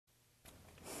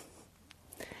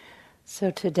So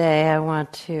today I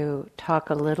want to talk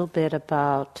a little bit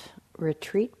about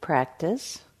retreat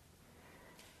practice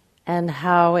and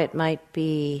how it might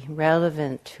be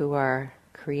relevant to our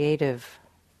creative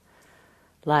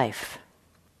life.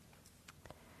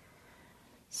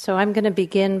 So I'm going to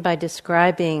begin by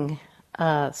describing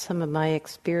some of my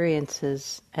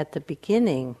experiences at the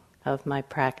beginning of my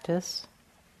practice,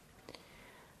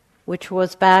 which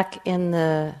was back in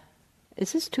the...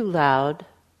 Is this too loud?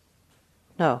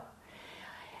 No.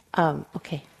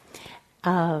 Okay.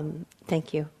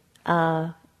 Thank you.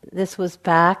 This was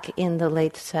back in the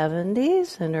late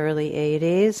 70s and early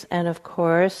 80s, and of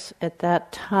course, at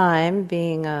that time,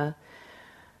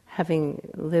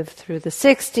 having lived through the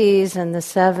 60s and the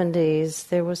 70s,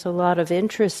 there was a lot of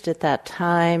interest at that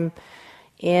time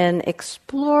in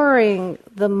exploring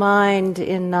the mind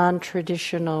in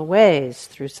non-traditional ways,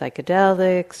 through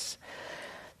psychedelics,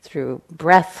 through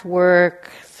breath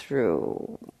work,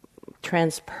 through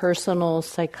transpersonal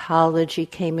psychology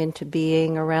came into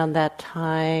being around that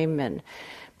time, and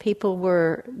people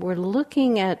were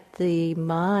looking at the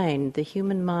mind, the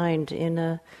human mind, in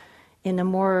a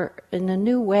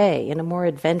new way, in a more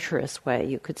adventurous way,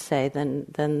 you could say, than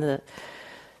the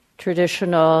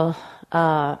traditional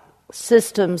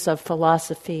systems of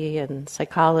philosophy and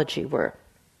psychology were.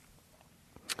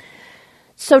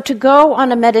 So to go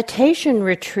on a meditation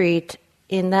retreat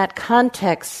in that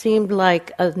context seemed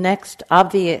like a next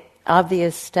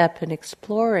obvious step in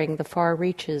exploring the far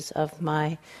reaches of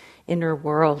my inner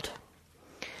world.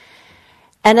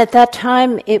 And at that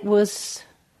time,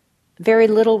 very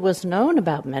little was known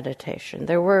about meditation.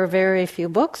 There were very few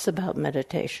books about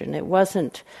meditation. It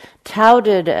wasn't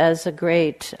touted as a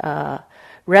great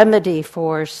remedy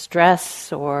for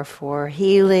stress or for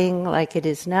healing like it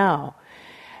is now.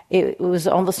 It was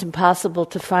almost impossible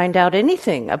to find out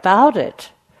anything about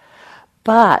it.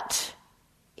 But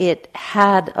it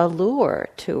had a lure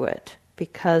to it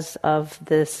because of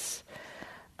this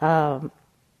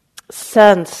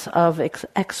sense of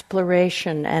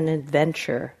exploration and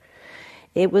adventure.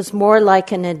 It was more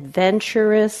like an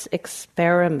adventurous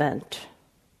experiment.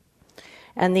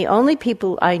 And the only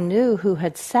people I knew who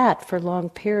had sat for long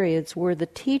periods were the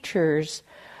teachers,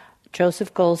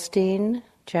 Joseph Goldstein,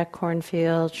 Jack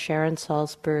Kornfield, Sharon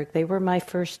Salzberg. They were my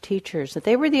first teachers.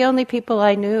 They were the only people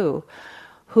I knew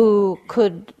who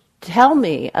could tell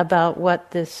me about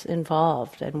what this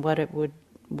involved and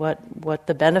what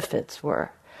the benefits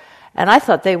were. And I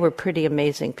thought they were pretty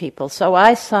amazing people. So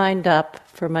I signed up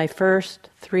for my first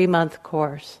 3-month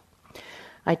course.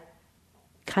 I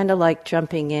kind of like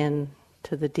jumping in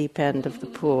to the deep end of the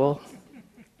pool.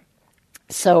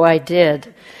 So I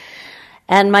did.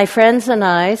 And my friends and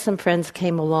I, some friends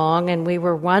came along, and we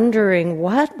were wondering,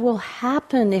 what will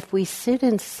happen if we sit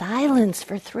in silence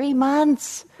for 3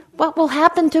 months? What will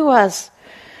happen to us?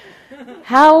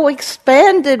 How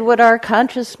expanded would our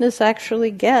consciousness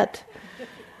actually get?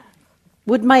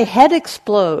 Would my head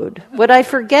explode? Would I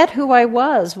forget who I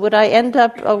was? Would I end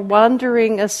up a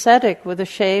wandering ascetic with a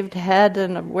shaved head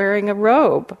and wearing a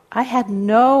robe? I had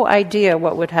no idea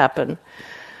what would happen.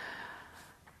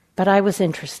 But I was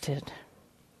interested.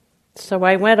 So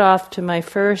I went off to my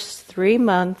first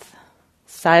 3-month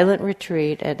silent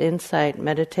retreat at Insight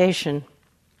Meditation,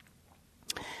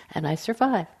 and I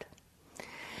survived.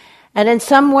 And in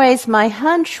some ways, my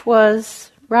hunch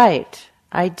was right.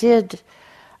 I did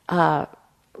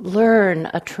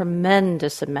learn a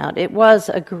tremendous amount. It was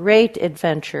a great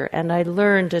adventure, and I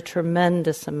learned a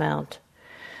tremendous amount.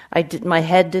 My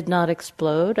head did not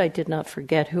explode. I did not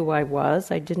forget who I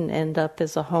was. I didn't end up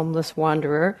as a homeless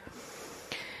wanderer.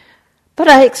 But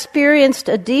I experienced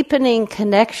a deepening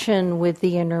connection with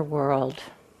the inner world,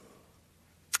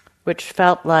 which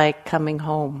felt like coming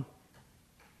home.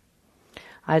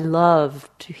 I loved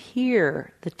to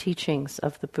hear the teachings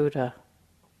of the Buddha.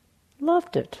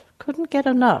 Loved it. Couldn't get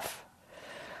enough.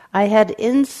 I had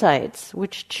insights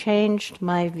which changed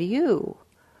my view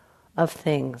of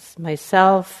things,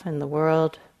 myself and the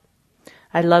world.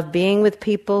 I loved being with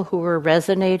people who were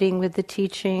resonating with the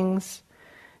teachings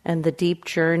and the deep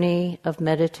journey of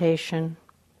meditation.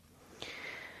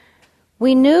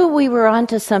 We knew we were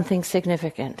onto something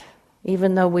significant,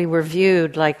 even though we were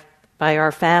viewed by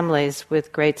our families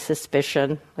with great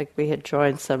suspicion, like we had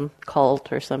joined some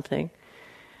cult or something.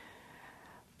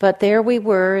 But there we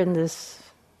were in this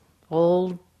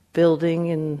old building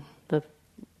in the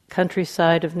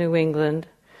countryside of New England,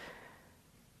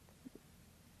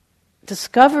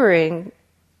 discovering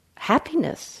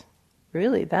happiness.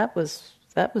 Really, that was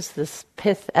this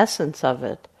pith essence of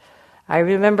it. I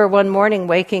remember one morning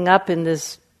waking up in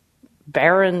this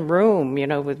barren room,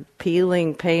 with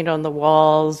peeling paint on the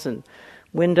walls and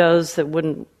windows that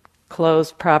wouldn't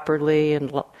close properly,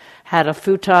 and had a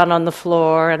futon on the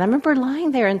floor. And I remember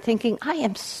lying there and thinking, I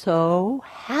am so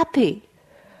happy.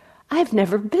 I've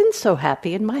never been so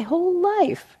happy in my whole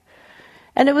life.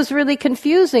 And it was really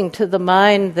confusing to the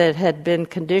mind that had been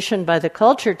conditioned by the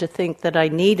culture to think that I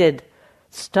needed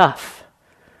stuff,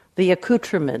 the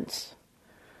accoutrements,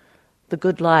 the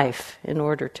good life in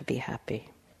order to be happy.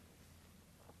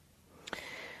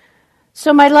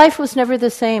 So my life was never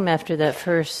the same after that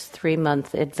first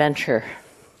 3-month adventure.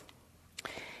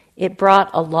 It brought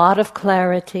a lot of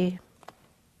clarity.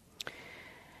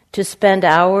 To spend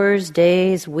hours,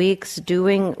 days, weeks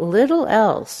doing little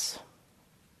else.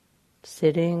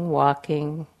 Sitting,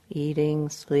 walking, eating,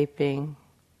 sleeping,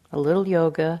 a little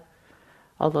yoga,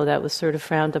 although that was sort of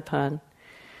frowned upon.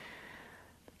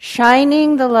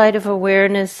 Shining the light of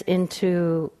awareness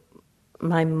into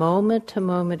my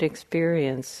moment-to-moment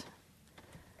experience.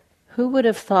 Who would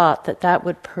have thought that that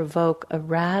would provoke a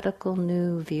radical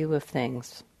new view of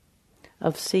things,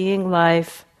 of seeing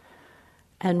life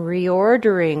and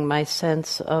reordering my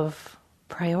sense of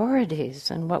priorities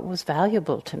and what was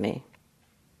valuable to me?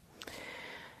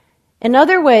 In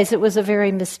other ways, it was a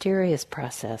very mysterious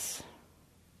process.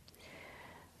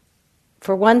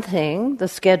 For one thing, the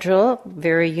schedule,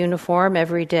 very uniform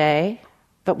every day,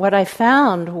 but what I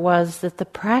found was that the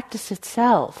practice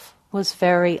itself was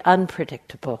very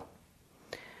unpredictable.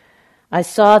 I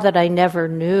saw that I never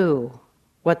knew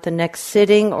what the next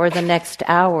sitting or the next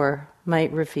hour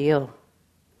might reveal.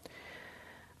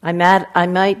 I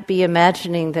might be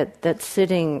imagining that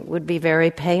sitting would be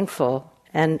very painful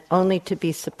and only to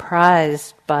be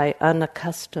surprised by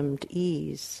unaccustomed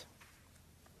ease.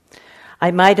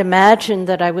 I might imagine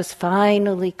that I was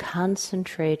finally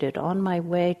concentrated on my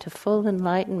way to full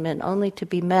enlightenment, only to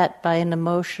be met by an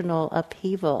emotional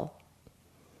upheaval.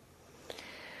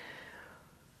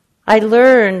 I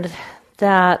learned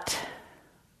that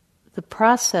the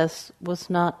process was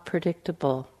not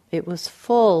predictable. It was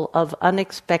full of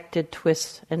unexpected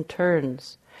twists and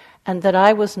turns, and that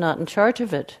I was not in charge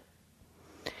of it.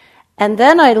 And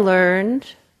then I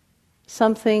learned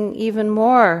something even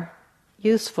more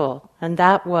useful, and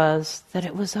that was that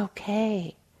it was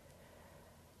okay,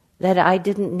 that I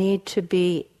didn't need to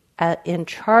be in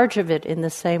charge of it in the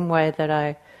same way that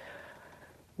I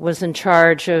was in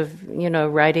charge of,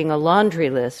 writing a laundry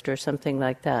list or something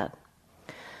like that.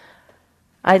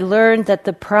 I learned that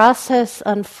the process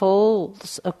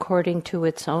unfolds according to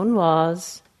its own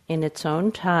laws, in its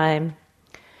own time,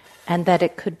 and that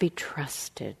it could be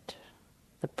trusted.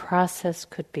 The process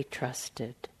could be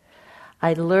trusted.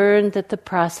 I learned that the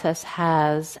process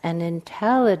has an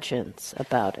intelligence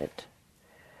about it.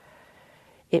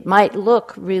 It might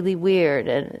look really weird,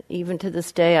 and even to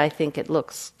this day I think it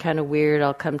looks kind of weird.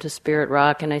 I'll come to Spirit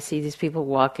Rock and I see these people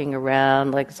walking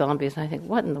around like zombies, and I think,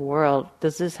 what in the world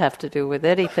does this have to do with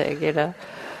anything,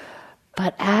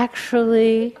 But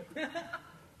actually,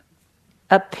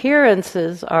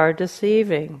 appearances are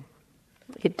deceiving.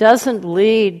 It doesn't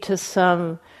lead to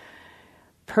some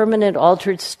permanent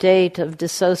altered state of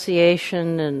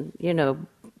dissociation and,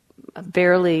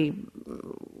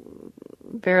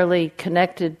 barely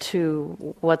connected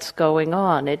to what's going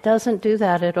on. It doesn't do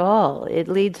that at all. It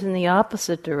leads in the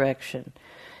opposite direction.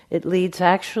 It leads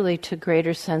actually to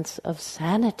greater sense of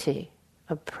sanity,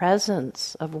 of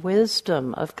presence, of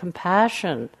wisdom, of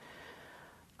compassion,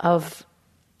 of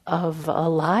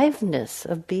aliveness,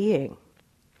 of being.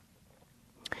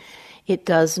 It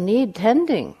does need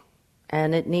tending,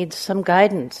 and it needs some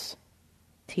guidance.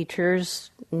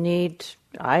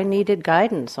 I needed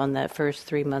guidance on that first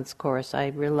 3 months course. I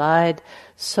relied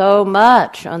so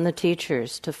much on the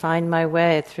teachers to find my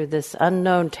way through this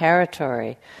unknown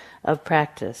territory of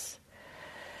practice.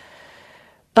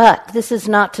 But this is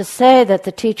not to say that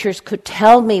the teachers could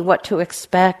tell me what to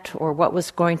expect or what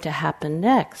was going to happen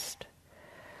next.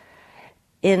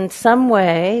 In some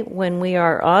way, when we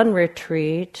are on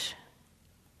retreat,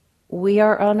 we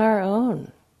are on our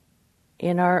own,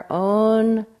 in our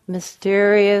own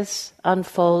mysterious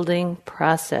unfolding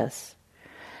process.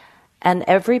 And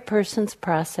every person's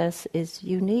process is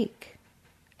unique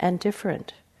and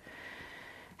different.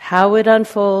 How it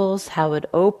unfolds, how it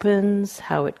opens,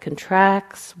 how it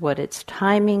contracts, what its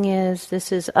timing is,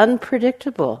 this is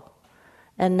unpredictable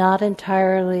and not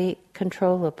entirely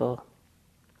controllable.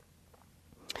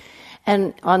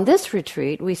 And on this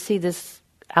retreat, we see this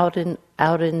out in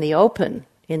the open,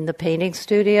 in the painting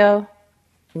studio.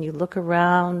 When you look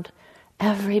around,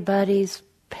 everybody's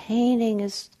painting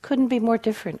couldn't be more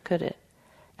different, could it?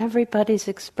 Everybody's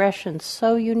expression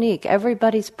so unique,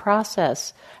 everybody's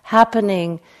process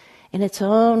happening in its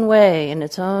own way, in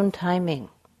its own timing.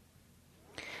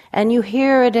 And you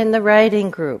hear it in the writing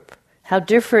group, how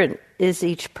different is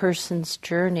each person's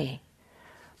journey,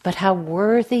 but how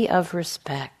worthy of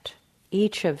respect,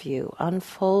 each of you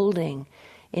unfolding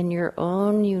in your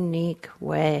own unique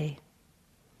way.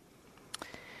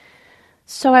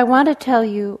 So I want to tell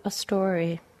you a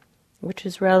story which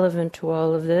is relevant to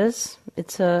all of this.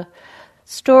 It's a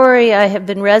story I have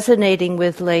been resonating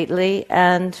with lately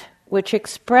and which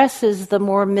expresses the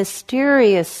more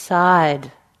mysterious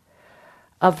side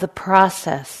of the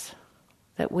process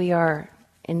that we are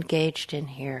engaged in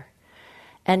here.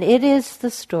 And it is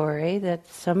the story that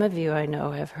some of you I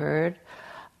know have heard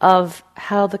of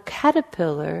how the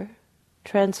caterpillar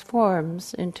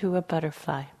transforms into a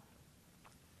butterfly.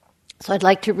 So I'd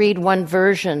like to read one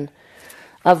version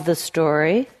of the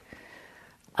story.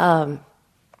 I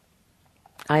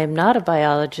am not a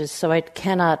biologist, so I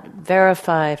cannot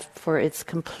verify for its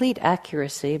complete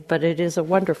accuracy, but it is a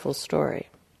wonderful story.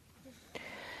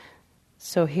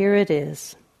 So here it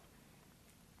is.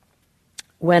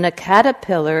 When a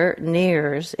caterpillar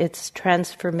nears its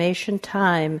transformation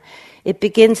time, it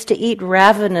begins to eat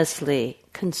ravenously,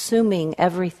 consuming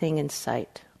everything in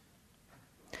sight.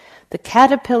 The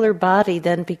caterpillar body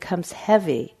then becomes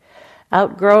heavy,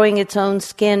 outgrowing its own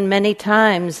skin many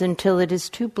times until it is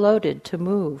too bloated to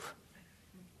move.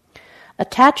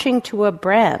 Attaching to a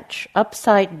branch,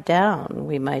 upside down,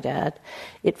 we might add,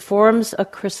 it forms a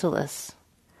chrysalis,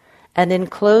 an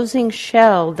enclosing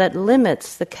shell that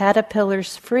limits the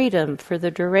caterpillar's freedom for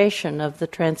the duration of the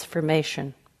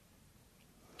transformation.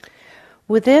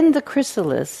 Within the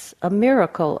chrysalis, a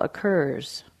miracle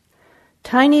occurs.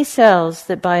 Tiny cells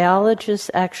that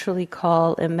biologists actually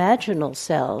call imaginal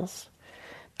cells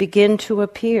begin to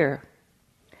appear.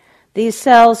 These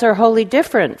cells are wholly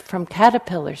different from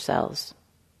caterpillar cells,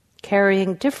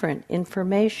 carrying different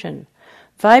information,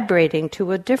 vibrating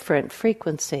to a different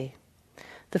frequency,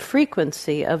 the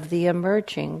frequency of the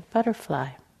emerging butterfly.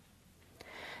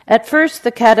 At first,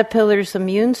 the caterpillar's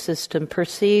immune system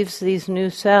perceives these new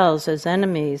cells as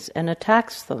enemies and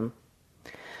attacks them.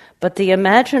 But the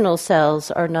imaginal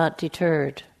cells are not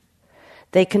deterred.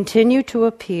 They continue to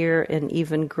appear in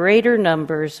even greater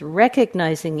numbers,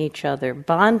 recognizing each other,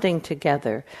 bonding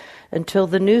together, until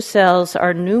the new cells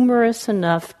are numerous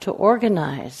enough to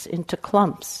organize into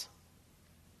clumps.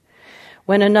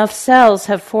 When enough cells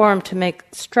have formed to make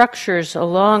structures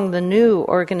along the new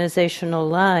organizational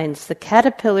lines, the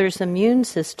caterpillar's immune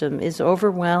system is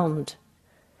overwhelmed.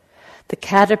 The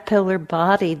caterpillar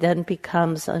body then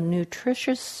becomes a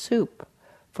nutritious soup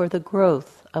for the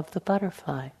growth of the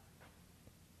butterfly.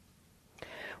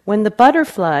 When the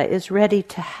butterfly is ready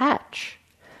to hatch,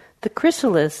 the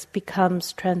chrysalis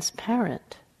becomes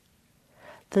transparent.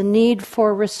 The need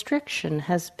for restriction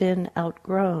has been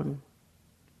outgrown.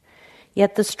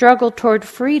 Yet the struggle toward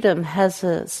freedom has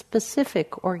a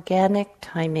specific organic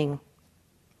timing.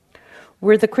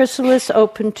 Were the chrysalis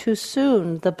opened too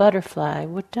soon, the butterfly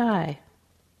would die.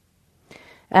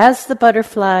 As the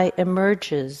butterfly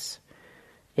emerges,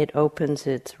 it opens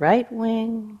its right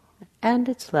wing and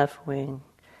its left wing,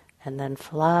 and then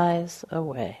flies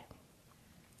away.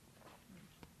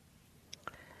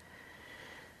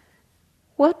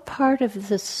 What part of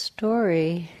this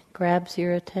story grabs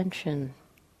your attention?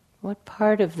 What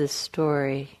part of this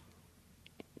story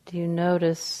do you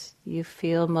notice you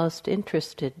feel most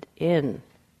interested in?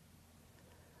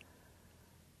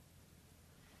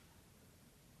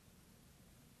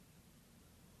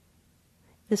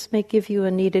 This may give you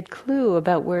a needed clue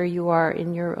about where you are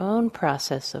in your own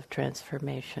process of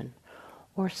transformation,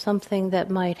 or something that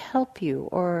might help you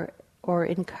or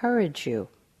encourage you.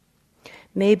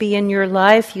 Maybe in your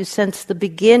life you sense the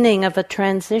beginning of a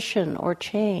transition or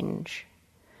change.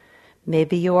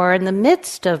 Maybe you are in the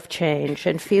midst of change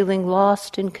and feeling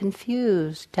lost and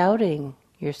confused, doubting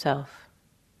yourself.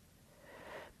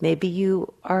 Maybe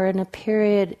you are in a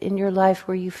period in your life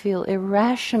where you feel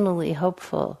irrationally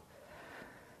hopeful,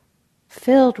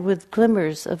 filled with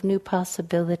glimmers of new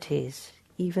possibilities,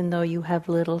 even though you have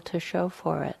little to show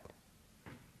for it.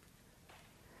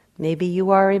 Maybe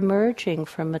you are emerging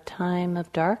from a time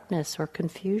of darkness or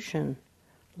confusion,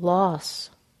 loss,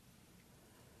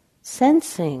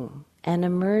 sensing an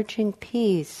emerging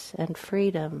peace and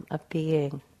freedom of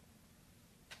being.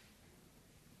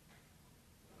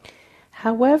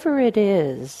 However it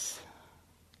is,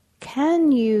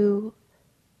 can you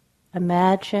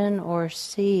imagine or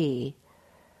see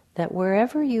that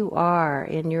wherever you are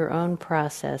in your own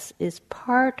process is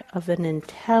part of an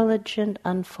intelligent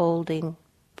unfolding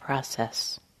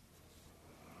process?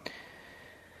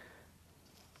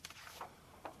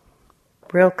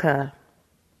 Rilke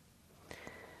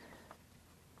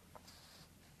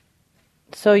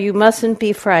So you mustn't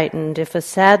be frightened if a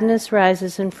sadness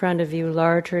rises in front of you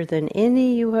larger than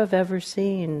any you have ever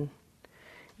seen.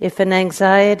 If an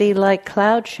anxiety like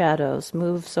cloud shadows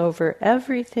moves over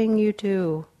everything you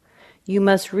do, you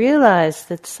must realize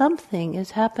that something is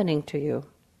happening to you,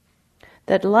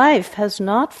 that life has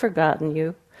not forgotten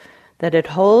you, that it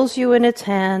holds you in its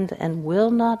hand and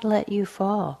will not let you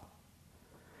fall.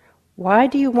 Why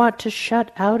do you want to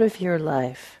shut out of your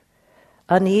life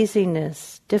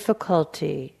uneasiness,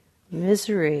 difficulty,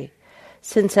 misery,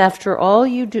 since after all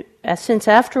you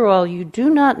do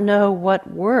not know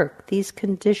what work these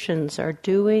conditions are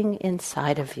doing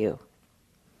inside of you?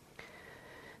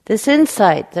 This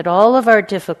insight that all of our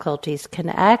difficulties can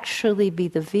actually be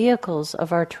the vehicles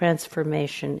of our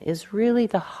transformation is really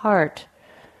the heart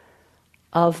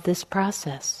of this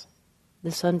process,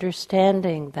 this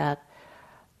understanding that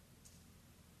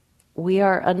we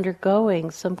are undergoing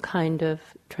some kind of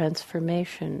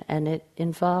transformation, and it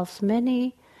involves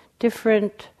many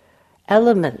different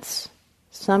elements,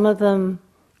 some of them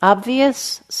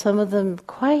obvious, some of them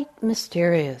quite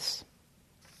mysterious.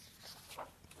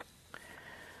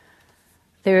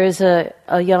 There is a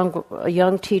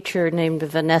young teacher named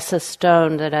Vanessa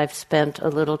Stone that I've spent a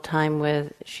little time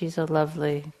with. She's a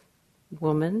lovely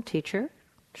woman, teacher,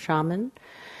 shaman.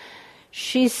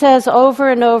 She says over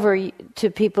and over to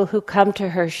people who come to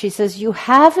her, she says, you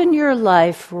have in your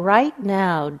life right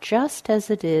now, just as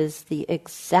it is, the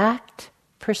exact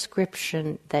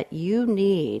prescription that you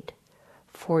need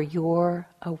for your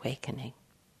awakening.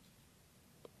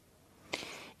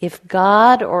 If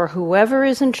God or whoever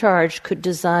is in charge could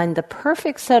design the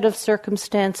perfect set of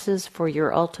circumstances for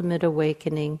your ultimate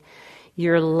awakening,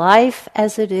 your life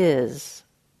as it is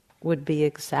would be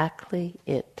exactly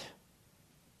it.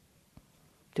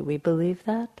 Do we believe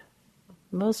that?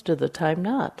 Most of the time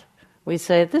not. We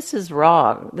say, this is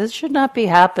wrong. This should not be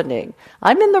happening.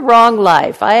 I'm in the wrong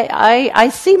life. I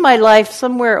see my life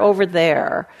somewhere over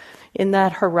there in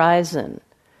that horizon.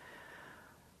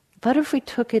 But if we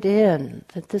took it in,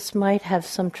 that this might have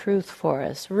some truth for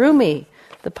us. Rumi,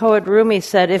 the poet Rumi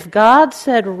said, if God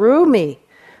said, Rumi,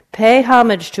 pay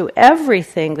homage to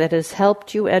everything that has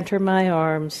helped you enter my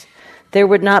arms, there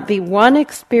would not be one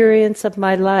experience of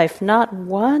my life, not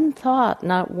one thought,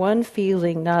 not one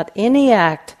feeling, not any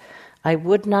act I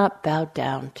would not bow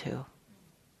down to.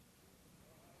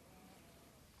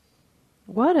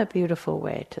 What a beautiful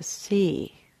way to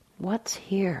see what's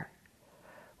here.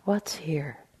 What's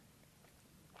here?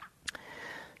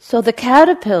 So the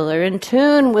caterpillar, in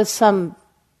tune with some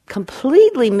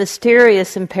completely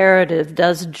mysterious imperative,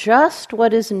 does just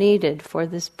what is needed for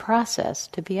this process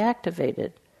to be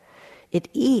activated. It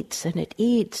eats,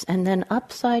 and then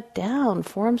upside down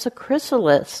forms a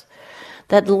chrysalis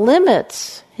that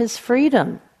limits his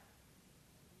freedom.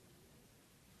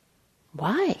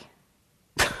 Why?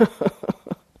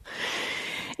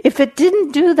 If it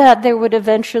didn't do that, there would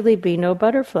eventually be no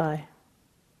butterfly.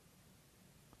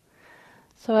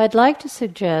 So I'd like to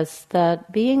suggest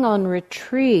that being on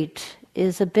retreat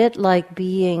is a bit like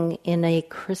being in a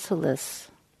chrysalis,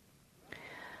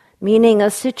 meaning a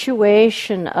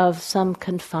situation of some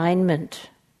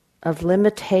confinement, of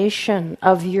limitation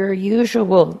of your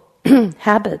usual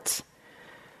habits.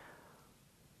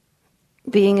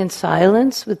 Being in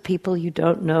silence with people you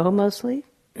don't know mostly.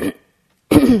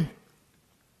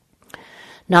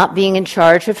 Not being in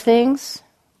charge of things.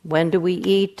 When do we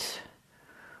eat?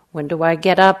 When do I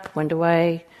get up? When do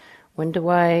I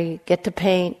get to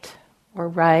paint or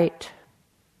write?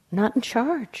 Not in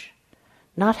charge.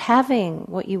 Not having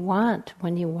what you want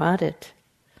when you want it.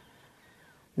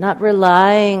 Not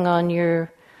relying on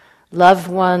your loved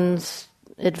one's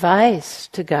advice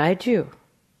to guide you.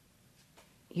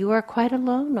 You are quite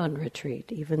alone on retreat,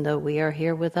 even though we are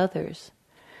here with others.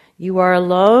 You are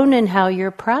alone in how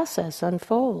your process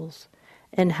unfolds,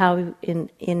 and how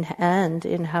in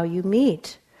how you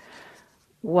meet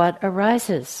what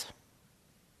arises.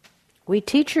 We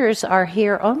teachers are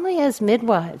here only as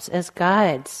midwives, as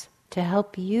guides, to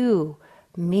help you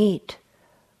meet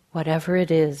whatever it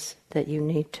is that you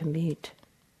need to meet.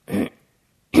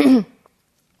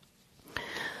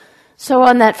 So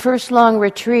on that first long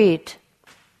retreat,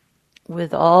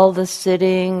 with all the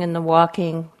sitting and the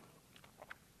walking,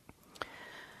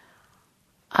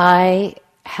 I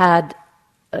had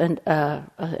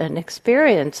an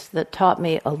experience that taught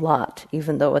me a lot,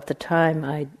 even though at the time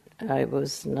I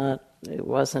was not, it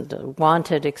wasn't a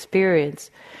wanted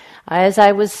experience. As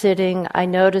I was sitting, I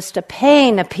noticed a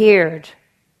pain appeared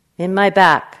in my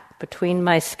back, between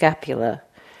my scapula,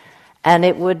 and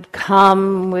it would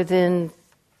come within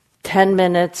 10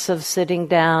 minutes of sitting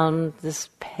down, this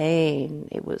pain.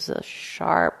 It was a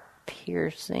sharp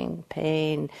piercing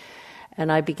pain.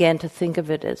 And I began to think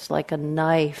of it as like a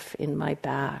knife in my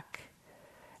back.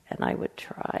 And I would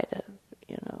try to,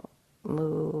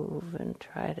 move and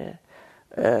try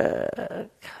to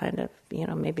kind of,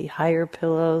 maybe higher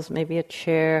pillows, maybe a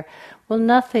chair. Well,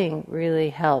 nothing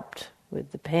really helped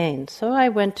with the pain. So I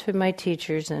went to my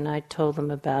teachers and I told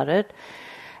them about it.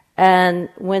 And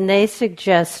when they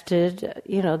suggested,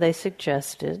 they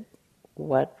suggested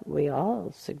what we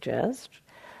all suggest.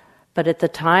 But at the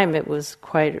time it was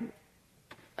quite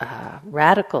a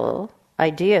radical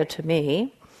idea to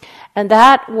me. And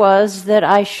that was that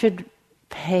I should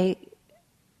pay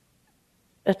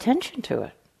attention to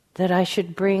it. That I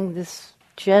should bring this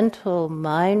gentle,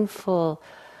 mindful,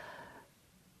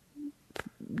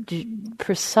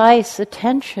 precise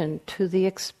attention to the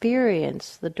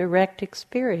experience, the direct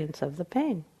experience of the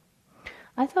pain.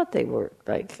 I thought they were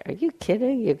like, are you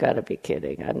kidding? You got to be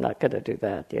kidding. I'm not going to do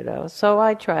that, So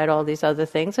I tried all these other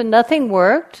things and nothing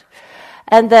worked.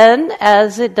 And then,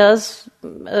 as it does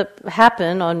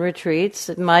happen on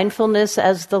retreats, mindfulness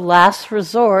as the last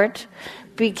resort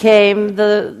became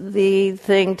the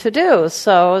thing to do.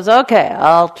 So it was, okay,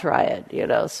 I'll try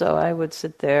it, So I would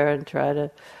sit there and try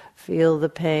to feel the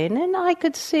pain, and I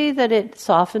could see that it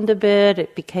softened a bit,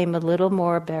 it became a little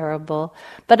more bearable,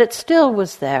 but it still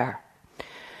was there.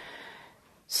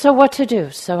 So what to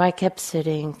do? So I kept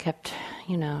sitting, kept,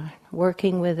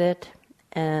 working with it,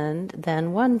 and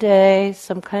then one day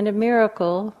some kind of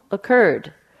miracle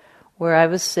occurred where I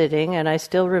was sitting, and I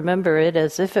still remember it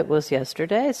as if it was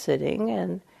yesterday, sitting,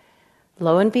 and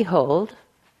lo and behold,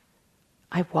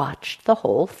 I watched the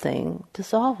whole thing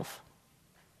dissolve.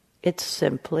 It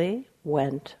simply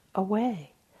went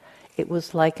away. It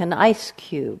was like an ice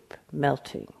cube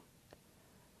melting.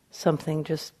 Something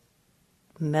just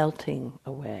melting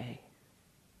away.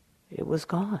 It was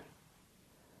gone.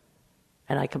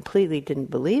 And I completely didn't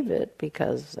believe it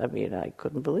because, I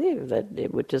couldn't believe that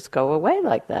it would just go away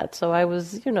like that. So I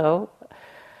was,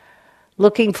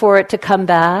 looking for it to come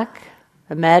back,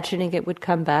 imagining it would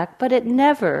come back, but it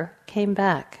never came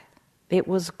back. It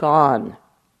was gone.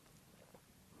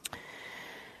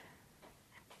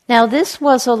 Now, this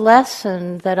was a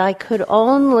lesson that I could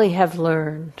only have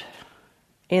learned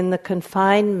in the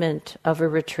confinement of a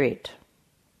retreat.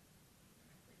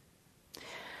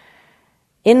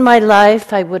 In my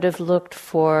life, I would have looked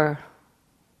for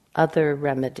other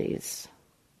remedies,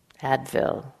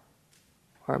 Advil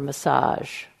or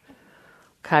massage,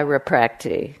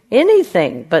 chiropractic,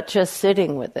 anything but just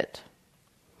sitting with it.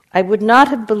 I would not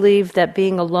have believed that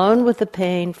being alone with the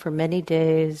pain for many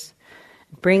days,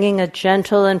 bringing a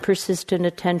gentle and persistent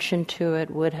attention to it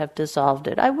would have dissolved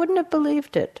it. I wouldn't have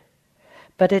believed it,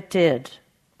 but it did.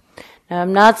 Now,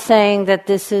 I'm not saying that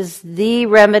this is the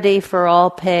remedy for all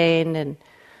pain and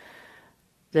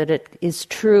that it is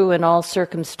true in all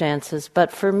circumstances,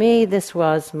 but for me, this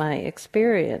was my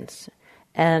experience.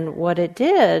 And what it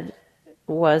did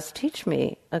was teach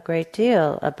me a great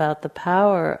deal about the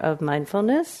power of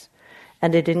mindfulness,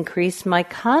 and it increased my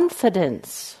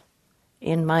confidence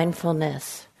in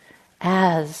mindfulness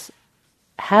as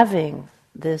having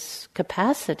this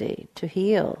capacity to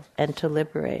heal and to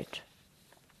liberate.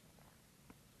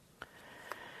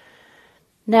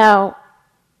 Now,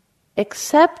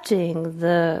 accepting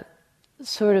the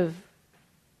sort of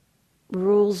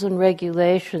rules and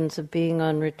regulations of being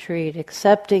on retreat,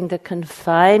 accepting the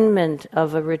confinement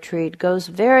of a retreat goes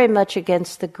very much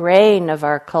against the grain of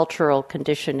our cultural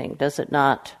conditioning, does it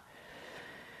not?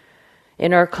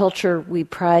 In our culture, we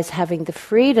prize having the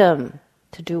freedom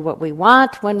to do what we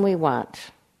want when we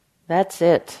want. That's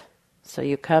it. So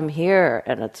you come here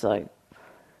and it's like,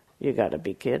 you got to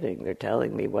be kidding. They're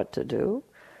telling me what to do.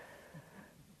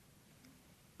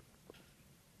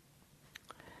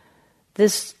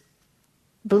 This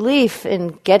belief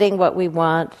in getting what we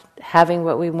want, having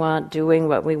what we want, doing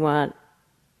what we want,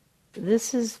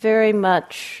 this is very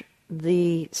much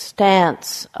the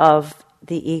stance of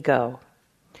the ego,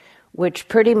 which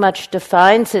pretty much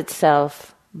defines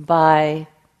itself by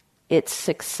its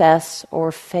success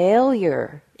or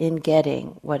failure in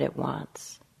getting what it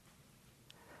wants.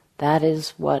 That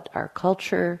is what our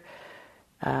culture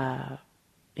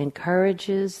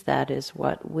encourages. That is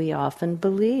what we often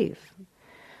believe.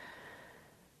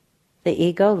 The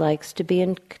ego likes to be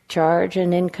in charge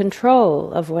and in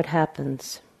control of what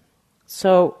happens.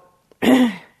 So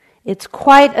it's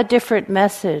quite a different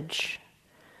message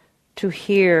to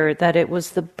hear that it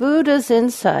was the Buddha's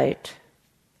insight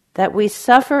that we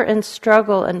suffer and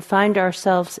struggle and find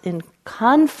ourselves in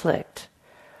conflict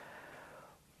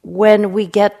when we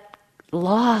get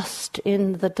lost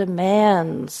in the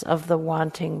demands of the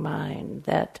wanting mind,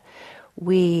 that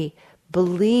we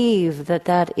believe that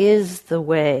that is the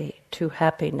way to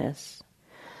happiness.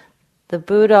 The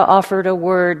Buddha offered a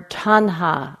word,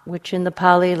 tanha, which in the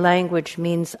Pali language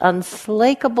means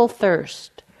unslakable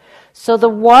thirst. So the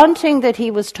wanting that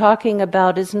he was talking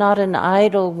about is not an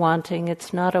idle wanting,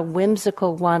 it's not a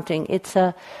whimsical wanting, it's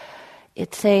a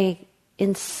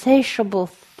insatiable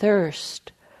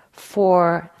thirst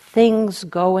for things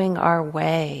going our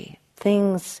way,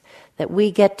 things that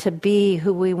we get to be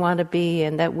who we want to be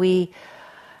and that we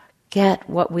get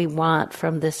what we want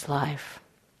from this life.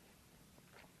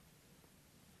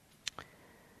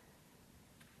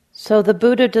 So the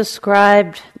Buddha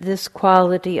described this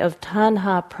quality of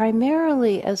tanha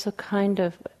primarily as a kind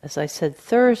of, as I said,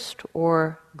 thirst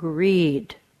or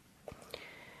greed.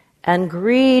 And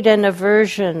greed and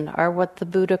aversion are what the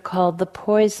Buddha called the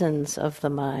poisons of the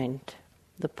mind.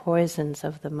 The poisons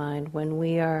of the mind. When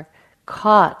we are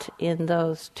caught in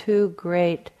those two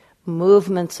great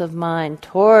movements of mind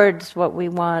towards what we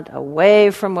want, away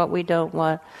from what we don't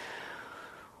want,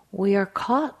 we are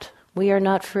caught. We are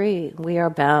not free. We are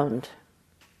bound.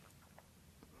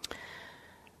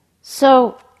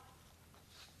 So,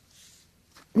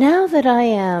 now that I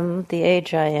am the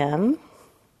age I am,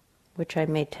 which I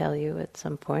may tell you at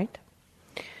some point,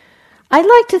 I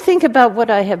like to think about what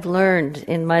I have learned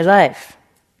in my life.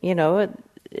 You know,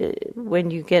 when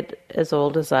you get as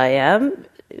old as I am,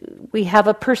 we have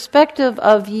a perspective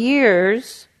of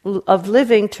years of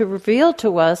living to reveal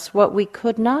to us what we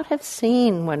could not have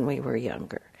seen when we were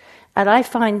younger. And I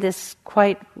find this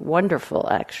quite wonderful,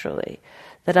 actually,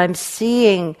 that I'm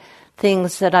seeing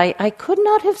things that I could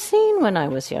not have seen when I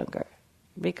was younger,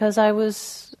 because that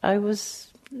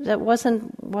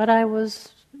wasn't what I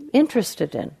was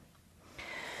interested in.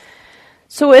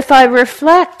 So if I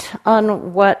reflect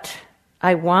on what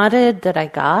I wanted that I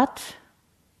got,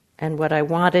 and what I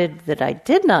wanted that I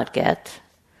did not get,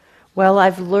 well,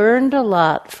 I've learned a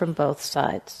lot from both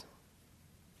sides.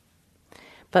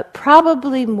 But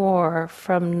probably more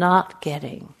from not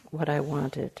getting what I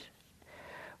wanted.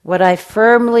 What I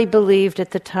firmly believed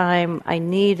at the time I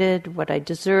needed, what I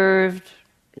deserved,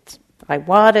 I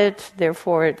want it,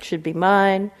 therefore it should be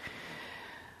mine.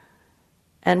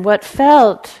 And what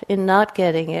felt in not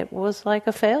getting it was like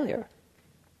a failure.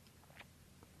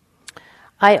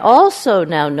 I also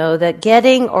now know that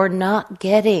getting or not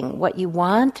getting what you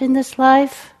want in this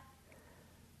life,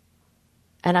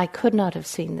 and I could not have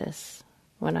seen this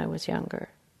when I was younger,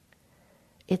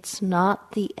 it's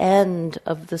not the end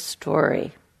of the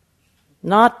story.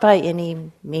 Not by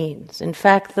any means. In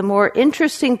fact, the more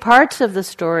interesting parts of the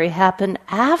story happen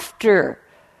after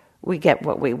we get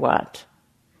what we want.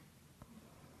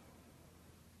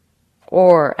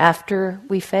 Or after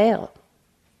we fail.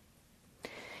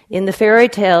 In the fairy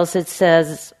tales it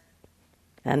says,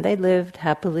 and they lived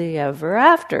happily ever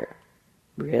after.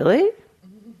 Really?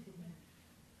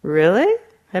 Really?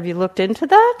 Have you looked into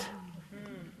that?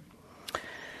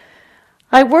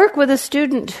 I work with a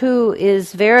student who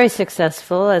is very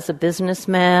successful as a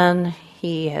businessman.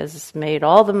 He has made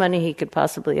all the money he could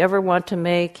possibly ever want to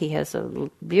make. He has a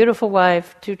beautiful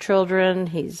wife, 2 children.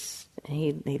 He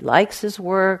likes his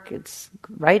work. It's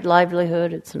right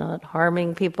livelihood. It's not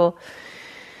harming people.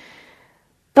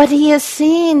 But he has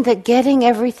seen that getting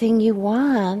everything you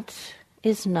want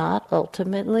is not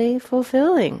ultimately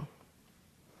fulfilling.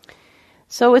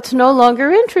 So it's no longer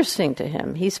interesting to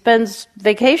him. He spends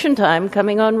vacation time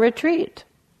coming on retreat.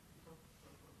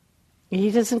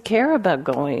 He doesn't care about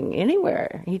going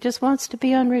anywhere. He just wants to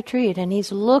be on retreat. And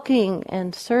he's looking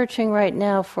and searching right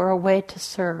now for a way to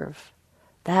serve.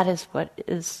 That is what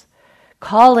is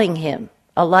calling him,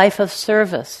 a life of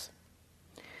service.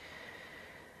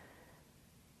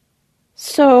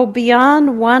 So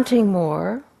beyond wanting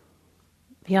more,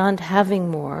 beyond having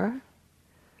more,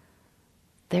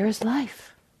 there is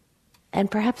life. And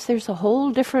perhaps there's a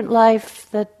whole different life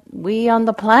that we on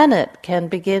the planet can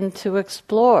begin to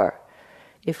explore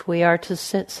if we are to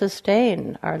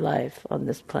sustain our life on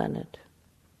this planet.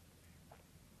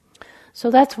 So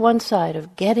that's one side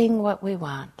of getting what we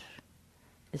want.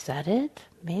 Is that it?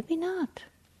 Maybe not.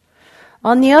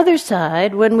 On the other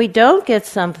side, when we don't get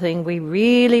something we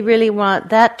really, really want,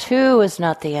 that too is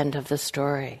not the end of the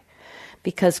story.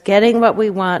 Because getting what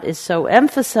we want is so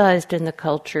emphasized in the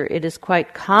culture, it is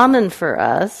quite common for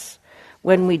us,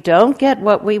 when we don't get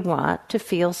what we want, to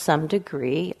feel some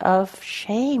degree of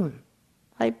shame.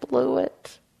 I blew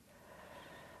it.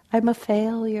 I'm a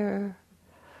failure.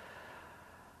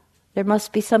 There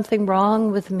must be something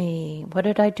wrong with me. What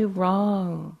did I do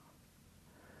wrong?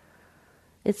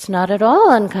 It's not at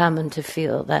all uncommon to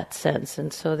feel that sense.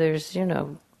 And so there's,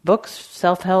 books,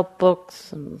 self-help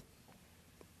books, and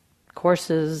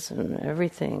courses and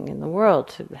everything in the world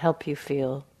to help you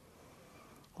feel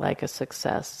like a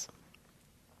success.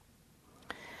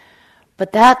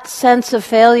 But that sense of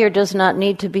failure does not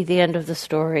need to be the end of the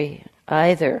story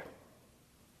either.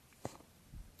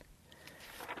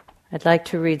 I'd like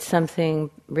to read something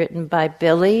written by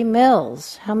Billy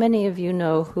Mills. How many of you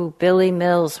know who Billy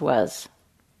Mills was?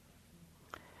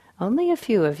 Only a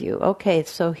few of you. Okay,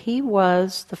 so he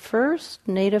was the first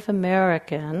Native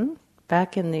American,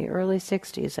 back in the early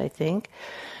 60s, I think,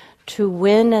 to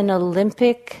win an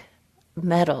Olympic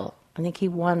medal. I think he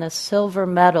won a silver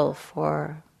medal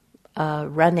for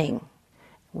running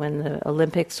when the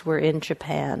Olympics were in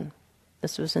Japan.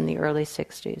 This was in the early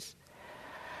 60s.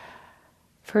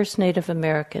 First Native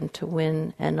American to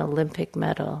win an Olympic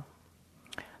medal.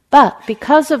 But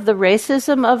because of the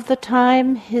racism of the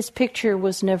time, his picture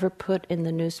was never put in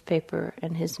the newspaper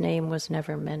and his name was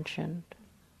never mentioned.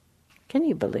 Can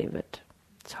you believe it?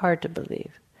 It's hard to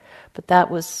believe. But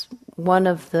that was one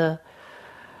of the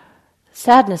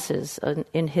sadnesses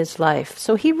in his life.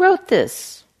 So he wrote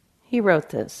this.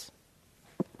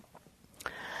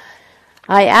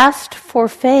 I asked for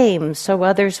fame so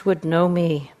others would know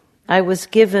me. I was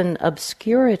given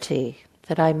obscurity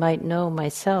that I might know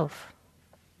myself.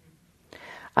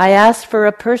 I asked for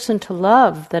a person to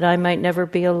love that I might never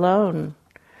be alone.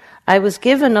 I was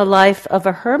given a life of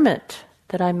a hermit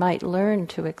that I might learn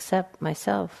to accept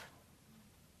myself.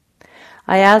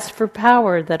 I asked for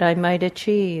power that I might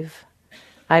achieve.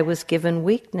 I was given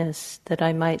weakness that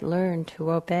I might learn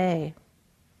to obey.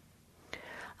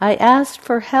 I asked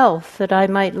for health that I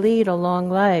might lead a long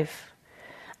life.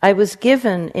 I was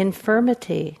given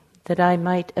infirmity that I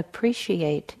might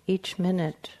appreciate each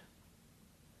minute.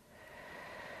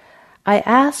 I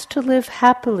asked to live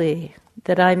happily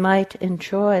that I might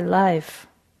enjoy life.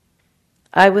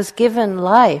 I was given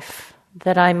life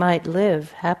that I might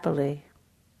live happily.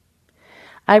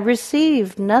 I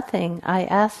received nothing I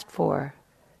asked for,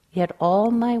 yet all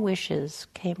my wishes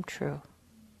came true.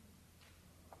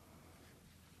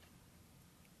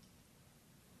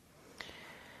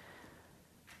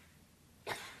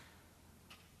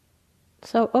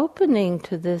 So opening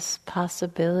to this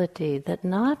possibility that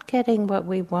not getting what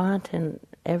we want in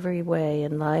every way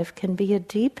in life can be a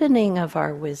deepening of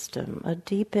our wisdom, a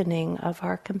deepening of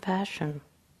our compassion.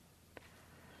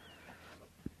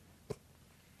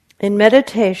 In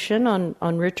meditation,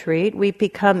 on retreat, we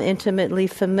become intimately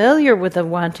familiar with the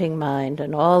wanting mind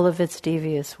and all of its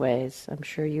devious ways. I'm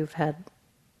sure you've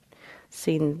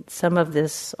seen some of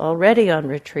this already on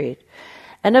retreat.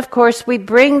 And of course, we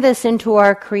bring this into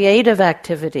our creative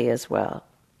activity as well.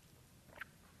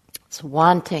 It's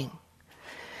wanting.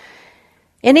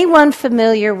 Anyone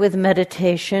familiar with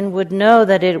meditation would know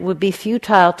that it would be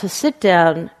futile to sit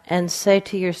down and say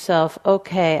to yourself,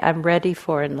 okay, I'm ready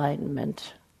for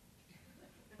enlightenment.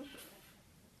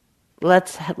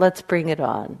 Let's bring it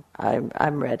on.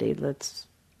 I'm ready. Let's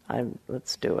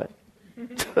do it.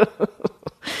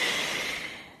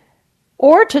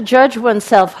 Or to judge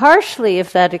oneself harshly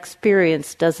if that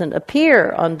experience doesn't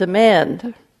appear on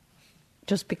demand,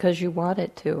 just because you want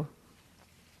it to.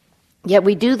 Yet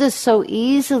we do this so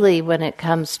easily when it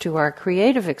comes to our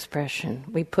creative expression.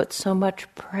 We put so much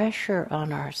pressure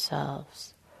on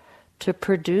ourselves to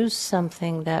produce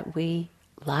something that we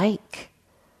like,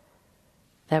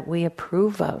 that we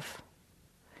approve of,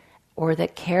 or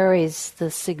that carries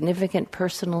the significant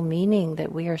personal meaning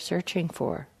that we are searching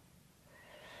for.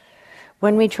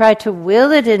 When we try to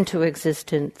will it into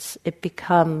existence, it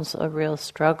becomes a real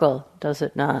struggle, does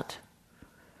it not?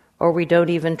 Or we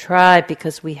don't even try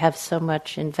because we have so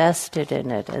much invested in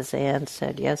it, as Anne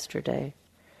said yesterday.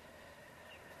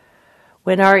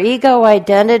 When our ego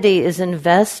identity is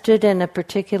invested in a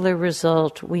particular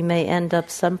result, we may end up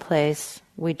someplace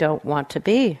we don't want to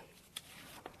be.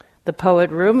 The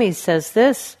poet Rumi says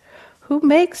this, "Who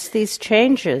makes these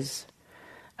changes?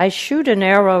 I shoot an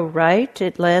arrow right,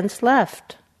 it lands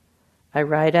left. I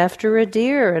ride after a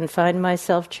deer and find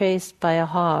myself chased by a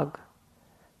hog.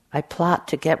 I plot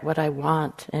to get what I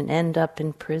want and end up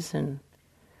in prison.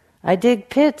 I dig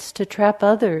pits to trap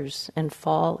others and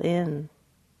fall in.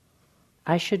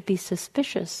 I should be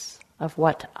suspicious of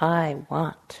what I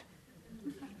want."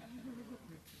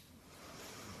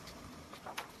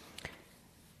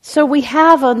 So we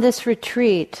have on this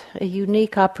retreat a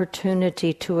unique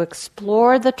opportunity to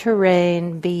explore the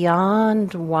terrain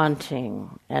beyond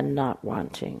wanting and not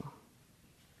wanting.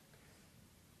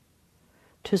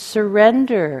 To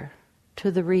surrender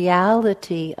to the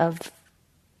reality of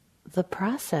the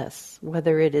process,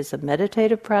 whether it is a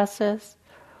meditative process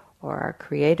or our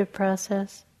creative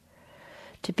process,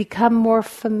 to become more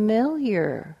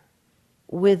familiar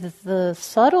with the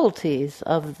subtleties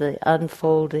of the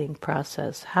unfolding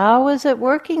process. How is it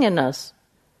working in us?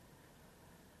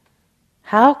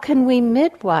 How can we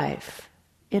midwife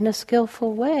in a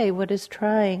skillful way what is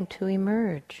trying to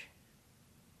emerge?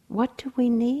 What do we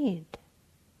need?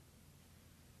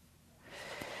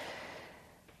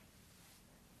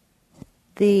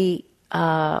 The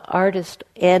artist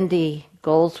Andy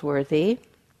Goldsworthy,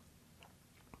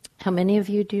 how many of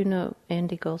you do know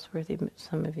Andy Goldsworthy?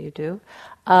 Some of you do.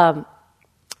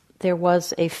 There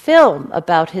was a film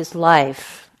about his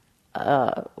life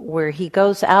where he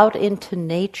goes out into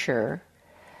nature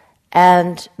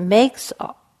and makes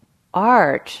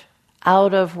art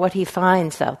out of what he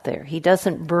finds out there. He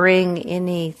doesn't bring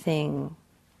anything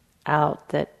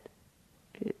out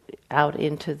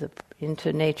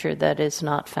into nature that is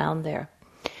not found there.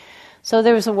 So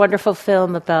there was a wonderful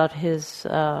film about his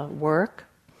work.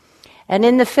 And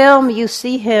in the film you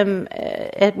see him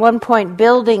at one point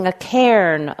building a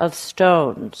cairn of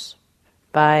stones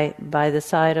by the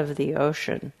side of the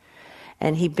ocean.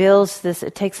 And he builds this,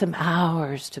 it takes him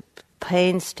hours to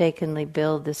painstakingly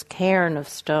build this cairn of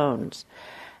stones.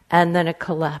 And then it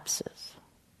collapses.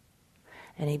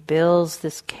 And he builds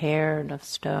this cairn of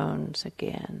stones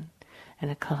again.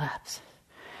 And it collapses.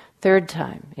 Third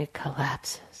time, it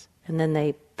collapses. And then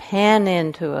they pan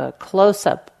into a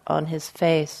close-up on his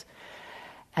face.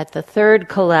 At the third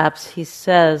collapse, he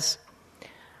says,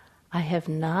 "I have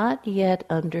not yet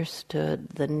understood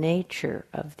the nature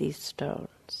of these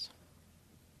stones."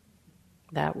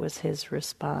 That was his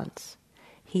response.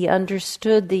 He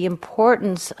understood the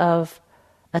importance of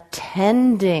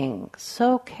attending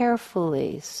so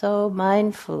carefully, so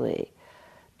mindfully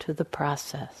to the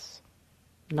process,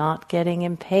 not getting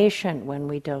impatient when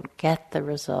we don't get the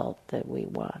result that we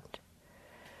want.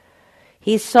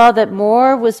 He saw that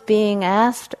more was being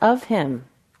asked of him.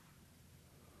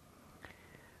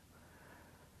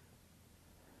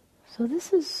 So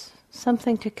this is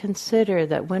something to consider,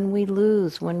 that when we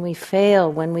lose, when we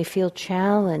fail, when we feel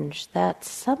challenged, that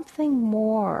something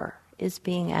more is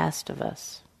being asked of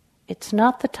us. It's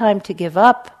not the time to give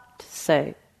up, to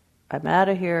say, I'm out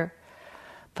of here,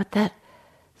 but that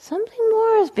something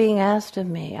more is being asked of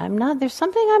me. There's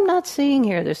something I'm not seeing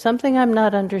here. There's something I'm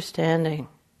not understanding.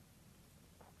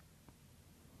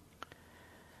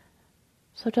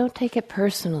 So don't take it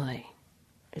personally.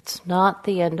 It's not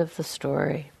the end of the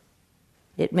story.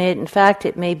 It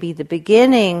may be the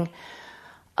beginning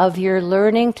of your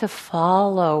learning to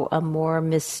follow a more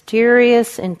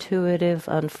mysterious, intuitive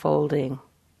unfolding.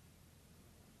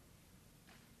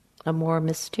 A more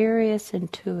mysterious,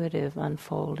 intuitive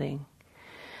unfolding.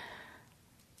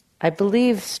 I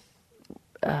believe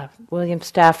William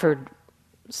Stafford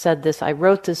said this. I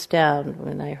wrote this down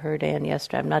when I heard Anne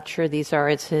yesterday. I'm not sure these are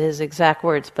his exact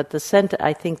words, but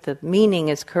I think the meaning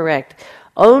is correct.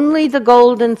 Only the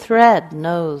golden thread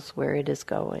knows where it is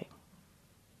going.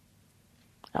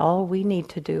 All we need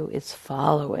to do is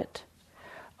follow it.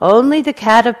 Only the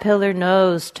caterpillar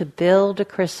knows to build a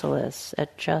chrysalis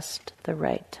at just the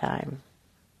right time.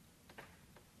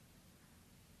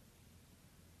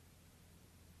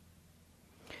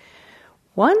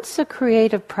 Once a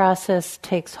creative process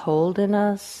takes hold in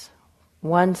us,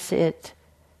 once it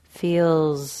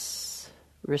feels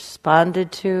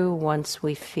responded to, once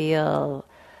we feel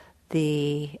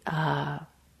the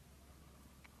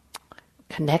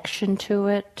connection to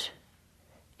it,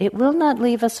 it will not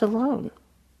leave us alone.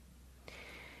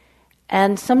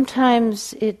 And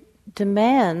sometimes it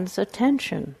demands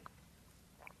attention.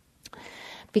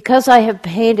 Because I have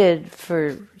painted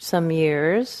for some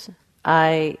years,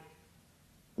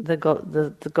 the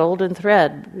golden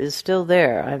thread is still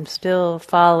there. I'm still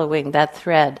following that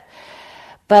thread.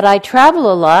 But I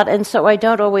travel a lot, and so I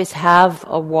don't always have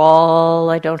a wall.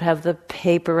 I don't have the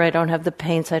paper. I don't have the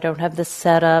paints. I don't have the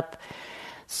setup.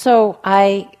 So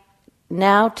I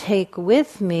now take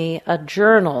with me a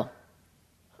journal,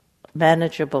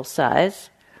 manageable size,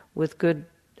 with good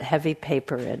heavy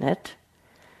paper in it.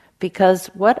 Because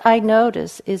what I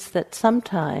notice is that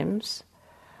sometimes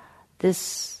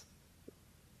this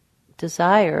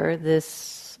desire,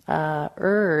 this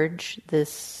urge,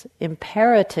 this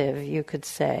imperative, you could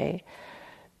say,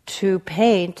 to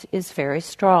paint is very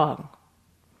strong.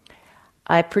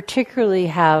 I particularly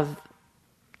have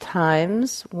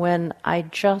times when I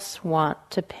just want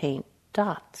to paint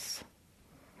dots.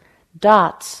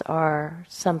 Dots are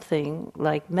something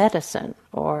like medicine,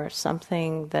 or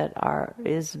something that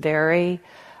is very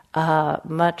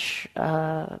much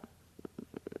a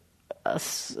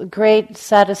great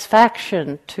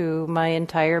satisfaction to my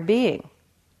entire being.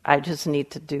 I just need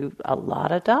to do a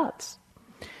lot of dots.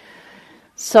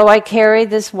 So I carry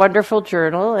this wonderful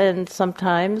journal, and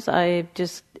sometimes I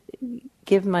just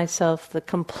give myself the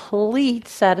complete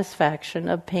satisfaction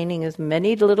of painting as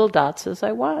many little dots as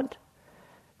I want.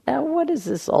 Now, what is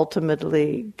this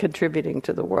ultimately contributing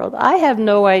to the world? I have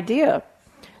no idea.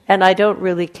 And I don't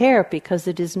really care, because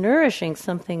it is nourishing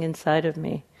something inside of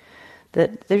me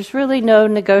that there's really no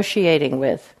negotiating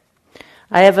with.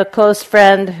 I have a close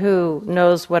friend who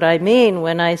knows what I mean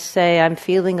when I say I'm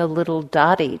feeling a little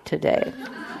dotty today.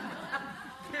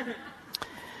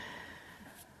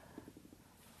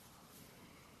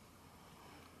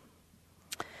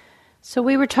 So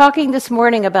we were talking this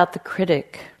morning about the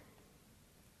critic.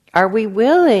 Are we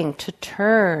willing to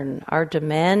turn our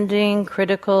demanding,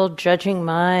 critical, judging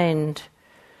mind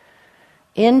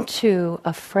into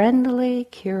a friendly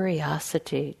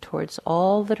curiosity towards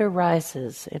all that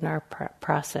arises in our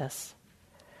process?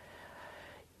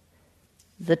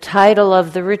 The title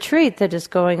of the retreat that is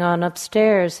going on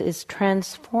upstairs is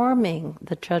Transforming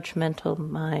the Judgmental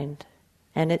Mind.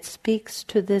 And it speaks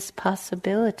to this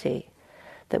possibility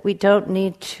that we don't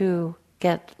need to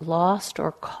get lost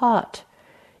or caught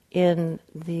in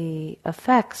the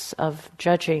effects of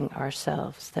judging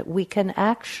ourselves, that we can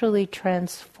actually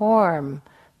transform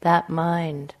that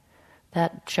mind,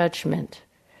 that judgment,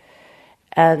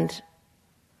 and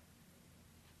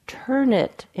turn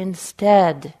it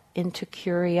instead into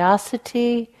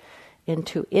curiosity,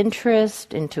 into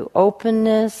interest, into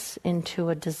openness, into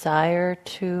a desire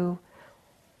to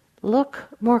look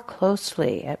more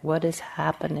closely at what is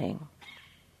happening.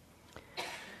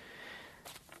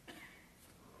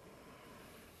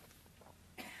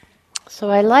 So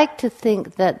I like to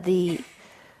think that the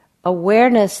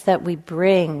awareness that we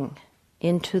bring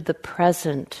into the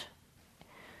present,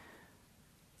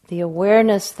 the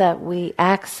awareness that we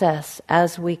access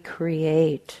as we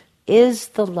create, is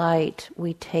the light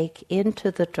we take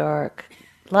into the dark,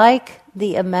 like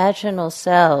the imaginal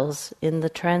cells in the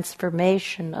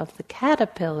transformation of the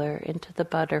caterpillar into the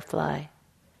butterfly.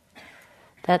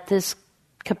 That this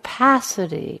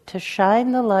capacity to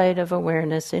shine the light of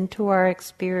awareness into our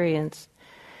experience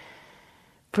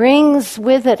brings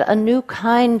with it a new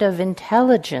kind of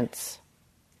intelligence.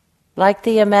 Like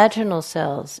the imaginal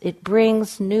cells, it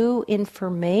brings new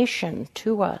information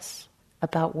to us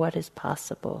about what is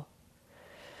possible.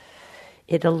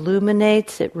 It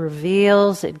illuminates, it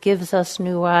reveals, it gives us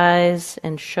new eyes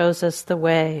and shows us the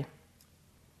way.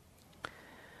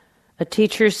 A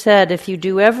teacher said, if you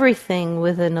do everything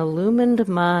with an illumined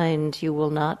mind, you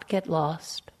will not get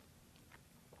lost.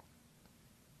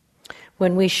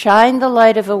 When we shine the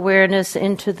light of awareness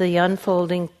into the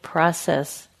unfolding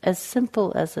process, as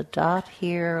simple as a dot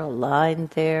here, a line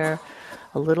there,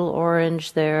 a little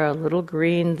orange there, a little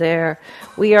green there,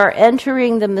 we are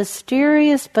entering the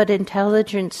mysterious but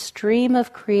intelligent stream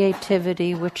of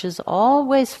creativity which is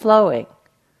always flowing.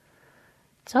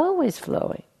 It's always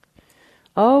flowing,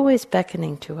 always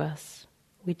beckoning to us.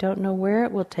 We don't know where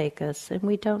it will take us, and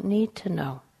we don't need to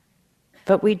know.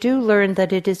 But we do learn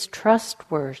that it is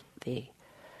trustworthy,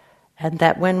 and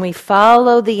that when we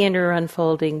follow the inner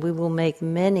unfolding, we will make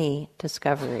many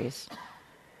discoveries,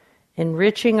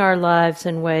 enriching our lives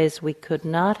in ways we could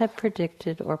not have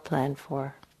predicted or planned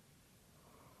for.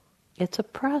 It's a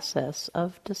process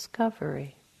of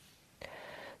discovery.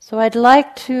 So I'd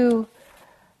like to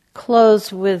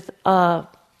close with a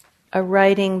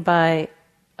writing by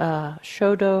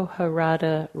Shodo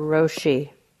Harada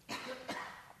Roshi.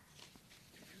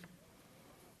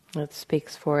 It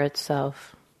speaks for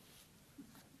itself.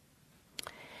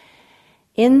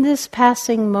 In this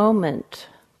passing moment,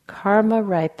 karma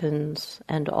ripens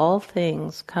and all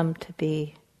things come to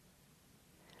be.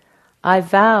 I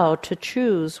vow to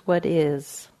choose what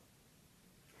is.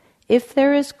 If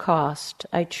there is cost,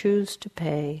 I choose to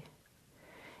pay.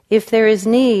 If there is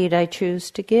need, I choose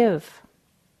to give.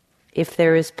 If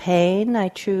there is pain, I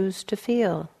choose to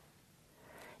feel.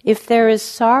 If there is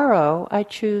sorrow, I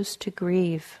choose to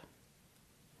grieve.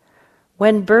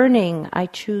 When burning, I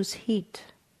choose heat.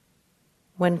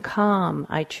 When calm,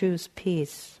 I choose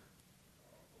peace.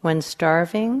 When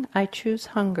starving, I choose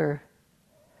hunger.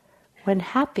 When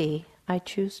happy, I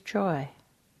choose joy.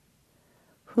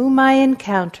 Whom I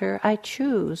encounter, I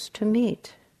choose to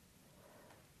meet.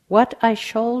 What I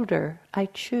shoulder, I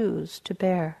choose to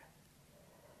bear.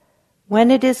 When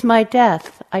it is my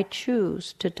death, I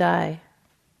choose to die.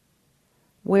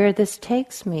 Where this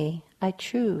takes me, I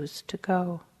choose to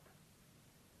go.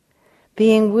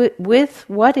 Being with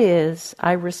what is,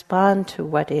 I respond to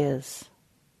what is.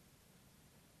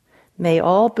 May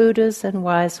all Buddhas and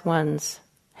wise ones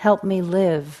help me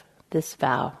live this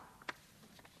vow.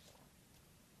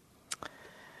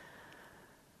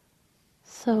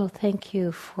 So thank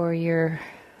you for your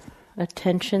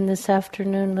attention this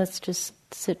afternoon. Let's just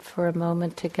sit for a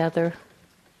moment together.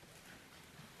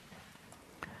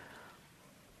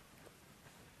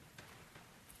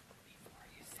 Before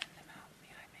you send them out, may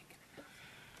I make an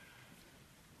announcement?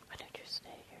 Why don't you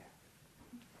stay here?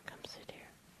 Come sit here.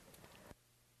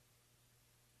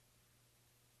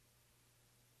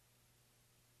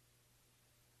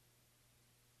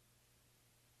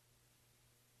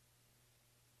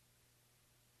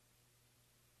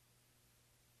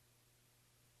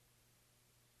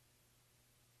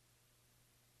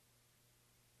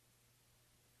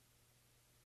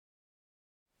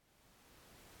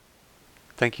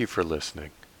 Thank you for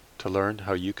listening. To learn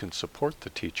how you can support the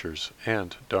teachers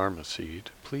and Dharma Seed,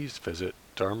 please visit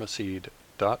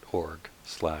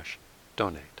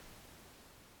dharmaseed.org/donate.